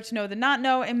it's better to know than not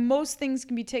know. And most things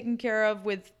can be taken care of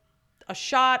with a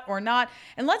shot or not.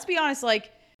 And let's be honest,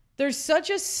 like, there's such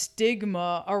a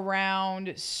stigma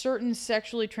around certain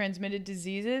sexually transmitted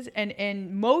diseases,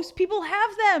 and most people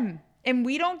have them, and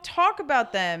we don't talk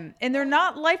about them, and they're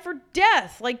not life or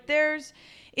death. Like there's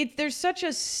such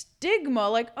a stigma,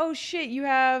 like, oh shit, you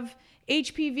have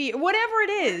HPV, whatever it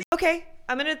is. Okay,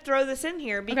 I'm going to throw this in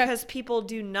here because people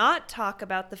do not talk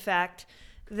about the fact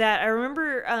that I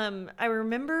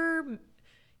remember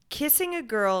kissing a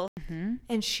girl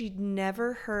and she'd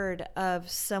never heard of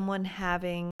someone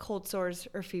having cold sores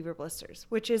or fever blisters,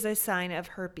 which is a sign of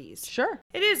herpes. Sure.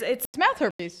 It is. It's mouth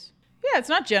herpes. Yeah, it's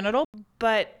not genital.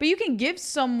 But you can give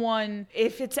someone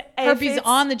herpes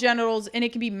on the genitals, and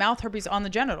it can be mouth herpes on the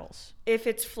genitals. If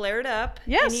it's flared up.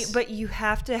 Yes. But you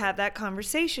have to have that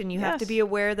conversation. You have to be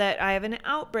aware that I have an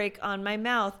outbreak on my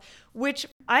mouth, which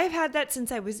I've had that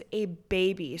since I was a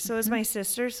baby. So is my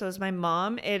sister. So is my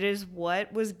mom. It is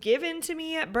what was given to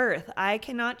me at birth. I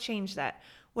cannot change that.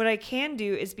 What I can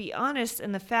do is be honest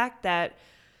in the fact that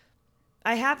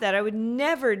I have that. I would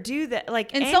never do that.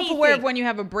 Like, and self-aware of when you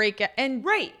have a break. And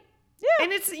right. Yeah.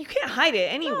 And you can't hide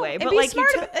it anyway. No, but be like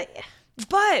smart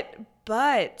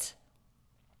but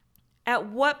at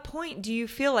what point do you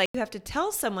feel like you have to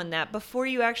tell someone that before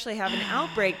you actually have an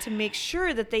outbreak to make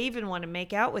sure that they even want to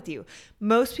make out with you?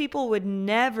 Most people would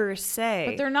never say.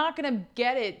 But they're not going to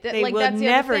get it. They would that's the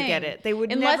never other thing. get it. They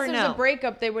would Unless never know. Unless there's a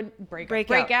breakup, they would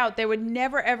break out. They would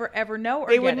never, ever know or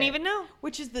They get wouldn't it. even know.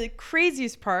 Which is the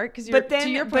craziest part, because to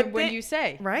your point, when you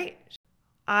say. Right.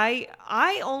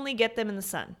 I only get them in the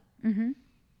sun. Mm-hmm.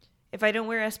 If I don't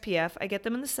wear SPF, I get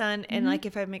them in the sun, and like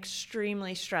if I'm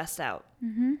extremely stressed out.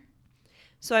 Mm-hmm.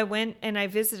 So I went and I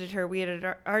visited her. We had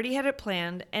already had it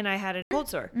planned, and I had a cold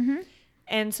sore. Mm-hmm.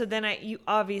 And so then you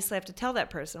obviously have to tell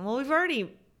that person, well, we've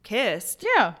already kissed.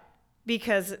 Yeah.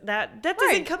 Because that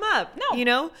doesn't come up. No. You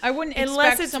know? I wouldn't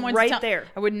unless expect it's someone right to there.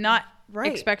 I would not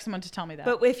expect someone to tell me that.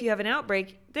 But if you have an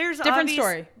outbreak, there's different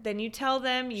story. Then you tell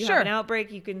them you Sure. have an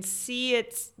outbreak. You can see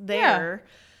it's there.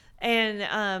 Yeah.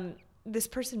 And this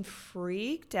person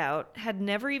freaked out, had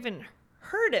never even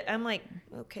heard it. I'm like,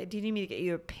 okay, do you need me to get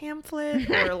you a pamphlet?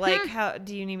 Or like, how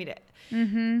do you need me to,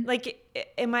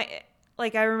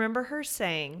 like, I remember her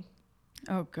saying,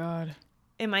 oh God,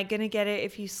 am I going to get it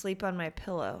if you sleep on my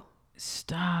pillow?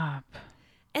 Stop.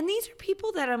 And these are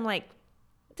people that I'm like,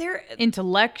 they're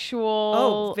intellectual.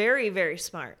 Oh, very, very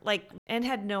smart. Like, and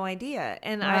had no idea.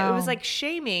 And it was like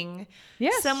shaming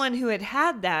someone who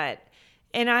had that.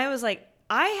 And I was like,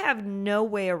 I have no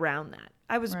way around that.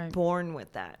 I was born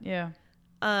with that. Yeah.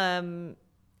 And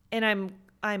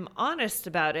I'm honest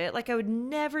about it. Like, I would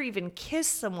never even kiss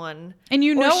someone. And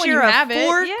you know or when share you a have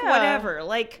fork, it. Yeah. Whatever.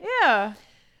 Like, yeah.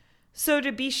 So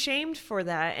to be shamed for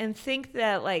that and think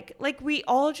that like we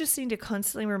all just need to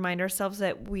constantly remind ourselves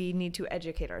that we need to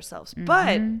educate ourselves,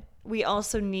 but we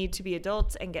also need to be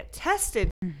adults and get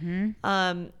tested.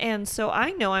 And so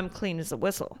I know I'm clean as a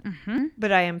whistle,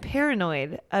 but I am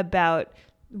paranoid about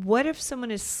what if someone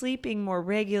is sleeping more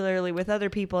regularly with other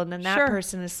people and then that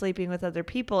person is sleeping with other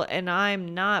people and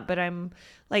I'm not, but I'm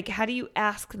like, how do you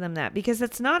ask them that? Because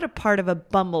that's not a part of a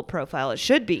Bumble profile. It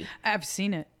should be. I've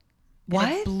seen it. What?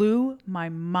 It blew my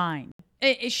mind.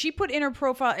 She put in her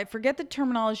profile, I forget the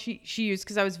terminology she used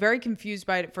because I was very confused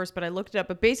by it at first, but I looked it up.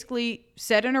 But basically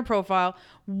said in her profile,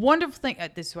 wonderful thing,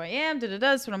 this is who I am, this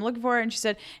is what I'm looking for. And she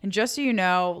said, and just so you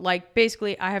know, like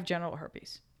basically I have genital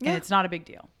herpes and it's not a big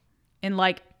deal. And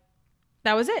like,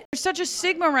 that was it. There's such a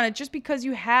stigma around it. Just because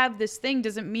you have this thing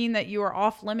doesn't mean that you are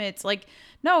off limits. Like,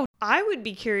 no. I would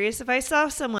be curious if I saw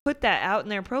someone put that out in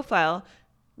their profile.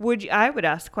 I would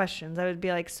ask questions. I would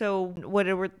be like, so what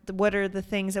are the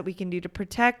things that we can do to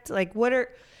protect? Like, what are,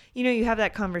 you have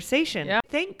that conversation. Yeah.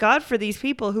 Thank God for these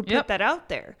people who put that out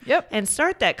there. Yep. And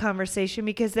start that conversation,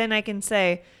 because then I can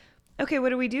say, okay, what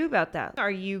do we do about that? Are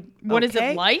you What is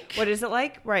okay? it like? What is it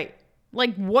like? Right.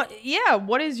 Like what? Yeah.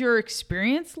 What is your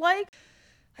experience like?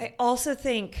 I also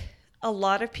think a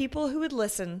lot of people who would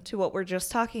listen to what we're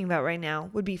just talking about right now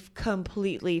would be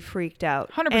completely freaked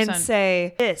out 100%. and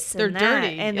say this They're and that,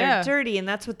 dirty, and yeah. they're dirty, and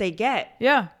that's what they get.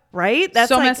 Yeah. Right? That's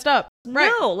so like, messed up.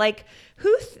 Right. No, like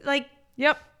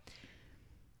Yep.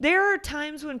 there are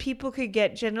times when people could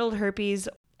get genital herpes,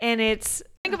 and it's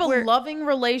Think of a loving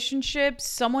relationship.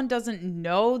 Someone doesn't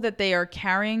know that they are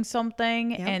carrying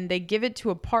something, and they give it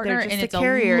to a partner, They're just and a it's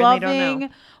carrier, a and they don't know. loving,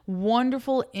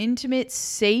 wonderful, intimate,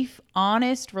 safe,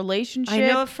 honest relationship. I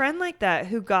know a friend like that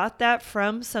who got that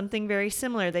from something very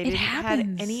similar. They didn't have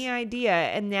happens. any idea,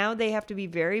 and now they have to be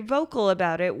very vocal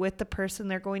about it with the person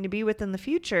they're going to be with in the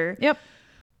future. Yep.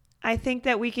 I think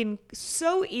that we can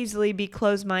so easily be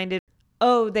closed-minded.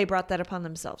 Oh, they brought that upon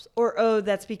themselves. Or, oh,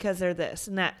 that's because they're this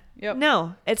and that. Yep.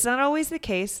 No, it's not always the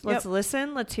case. Let's Yep.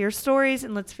 listen. Let's hear stories,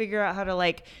 and let's figure out how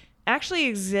to actually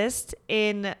exist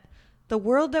in the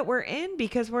world that we're in,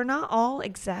 because we're not all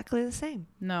exactly the same.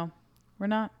 No, we're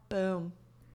not. Boom.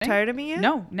 Tired of me yet?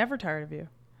 No, never tired of you.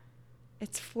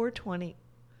 It's 4:20.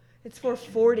 It's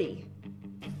 4:40.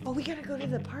 Oh, we gotta go to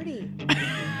the party.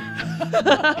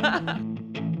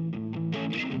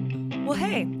 Well,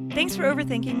 hey, thanks for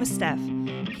overthinking with Steph.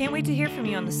 Can't wait to hear from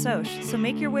you on the Soch, so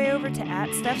make your way over to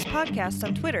 @Steph's Podcast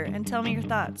on Twitter and tell me your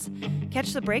thoughts.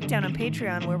 Catch the breakdown on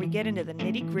Patreon, where we get into the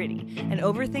nitty-gritty and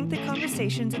overthink the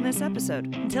conversations in this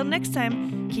episode. Until next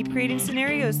time, keep creating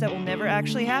scenarios that will never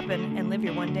actually happen, and live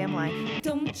your one damn life.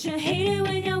 Don't you hate it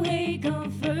when you wake up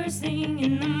first thing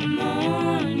in the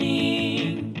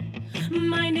morning?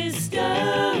 Mind is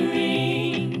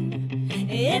stirring.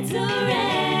 It's a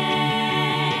wreck.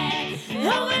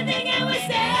 Overthinking with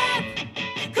Steph.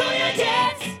 Call your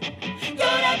jets. Go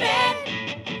to bed.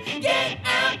 Get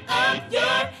out of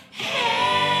your head.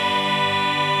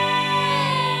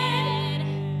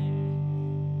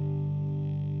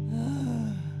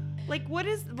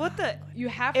 What the? You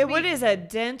have to. What is a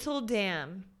dental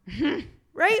dam?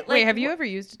 Right? Wait, have you ever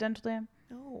used a dental dam?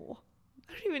 No.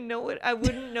 I don't even know I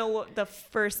wouldn't know what the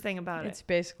first thing about It's it.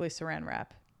 basically saran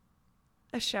wrap.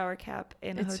 A shower cap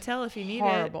in a It's hotel if you need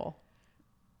horrible. it.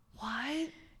 What?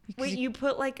 Wait, you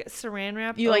put saran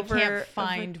wrap You over... can't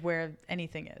find where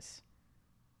anything is.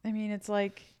 I mean, it's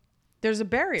like there's a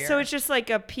barrier. So it's just like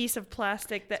a piece of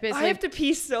plastic that... It's I have to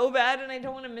pee so bad and I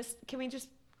don't want to miss... Can we just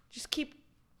keep...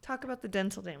 Talk about the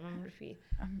dental dam. I'm going to pee.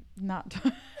 I'm not...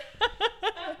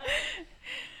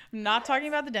 I'm not talking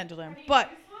about the dental dam, but...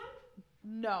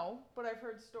 No, but I've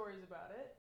heard stories about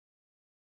it.